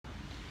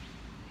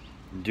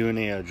Doing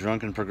a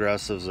drunken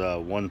progressives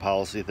one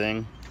policy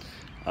thing.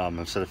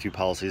 I've said a few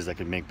policies that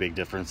could make big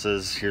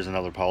differences. Here's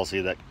another policy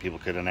that people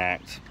could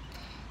enact.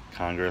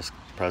 Congress,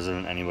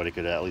 president, anybody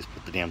could at least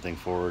put the damn thing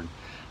forward,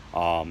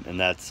 and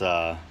that's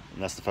the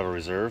Federal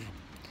Reserve.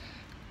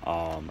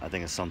 I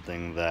think it's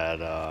something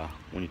that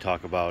when you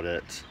talk about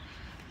it,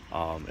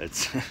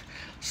 it's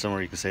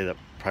somewhere you can say that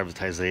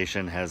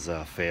privatization has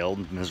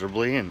failed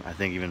miserably, and I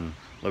think even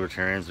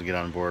libertarians would get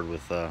on board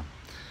with the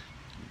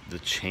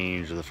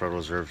change of the Federal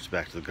Reserve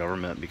back to the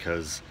government,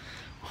 because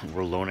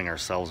we're loaning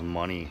ourselves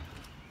money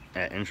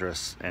at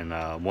interest, and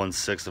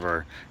 1/6 of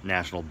our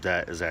national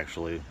debt is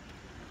actually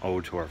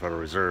owed to our Federal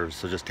Reserve.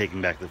 So just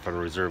taking back the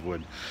Federal Reserve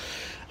would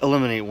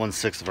eliminate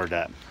 1/6 of our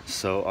debt.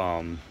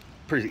 So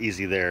pretty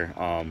easy there.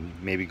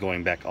 Maybe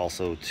going back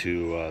also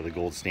to the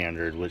gold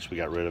standard, which we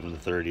got rid of in the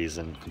 30s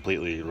and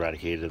completely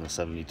eradicated in the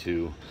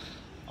 72.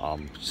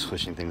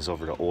 Switching things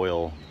over to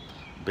oil,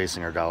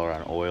 basing our dollar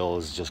on oil,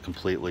 is just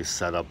completely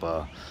set up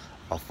a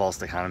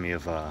false economy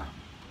of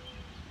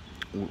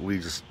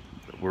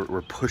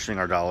we're pushing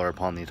our dollar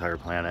upon the entire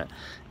planet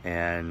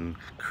and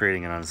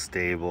creating an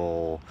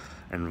unstable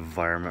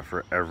environment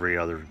for every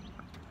other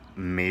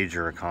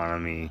major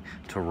economy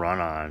to run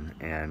on,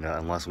 and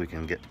unless we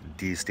can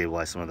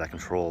destabilize some of that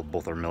control,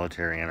 both our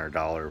military and our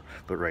dollar,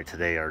 but right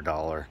today our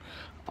dollar,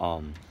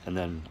 and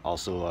then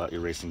also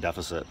erasing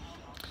deficit.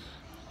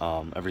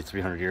 Every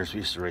 300 years we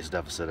used to raise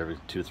deficit. Every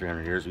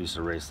 200-300 years we used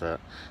to raise that,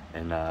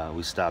 and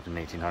we stopped in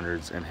the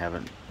 1800s and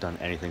haven't done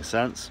anything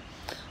since.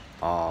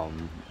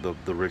 The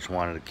rich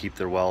wanted to keep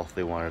their wealth,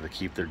 they wanted to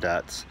keep their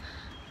debts,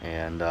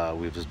 and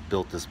we've just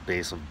built this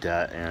base of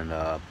debt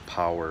and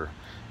power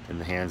in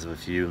the hands of a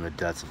few and the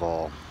debts of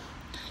all.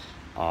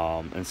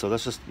 And so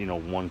that's just,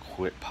 one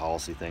quick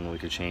policy thing we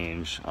could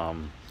change.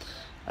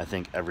 I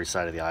think every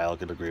side of the aisle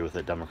could agree with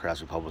it,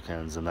 Democrats,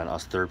 Republicans, and then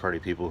us third-party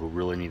people who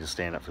really need to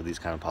stand up for these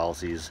kind of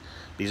policies.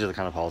 These are the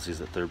kind of policies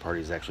that third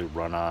parties actually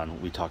run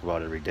on. We talk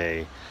about every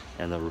day,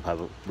 and the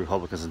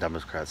Republicans and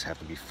Democrats have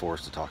to be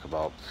forced to talk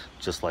about,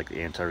 just like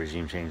the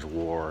anti-regime change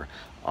war.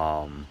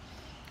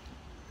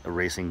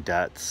 Erasing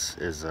debts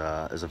is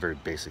a very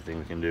basic thing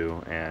we can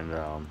do, and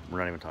we're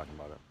not even talking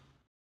about it.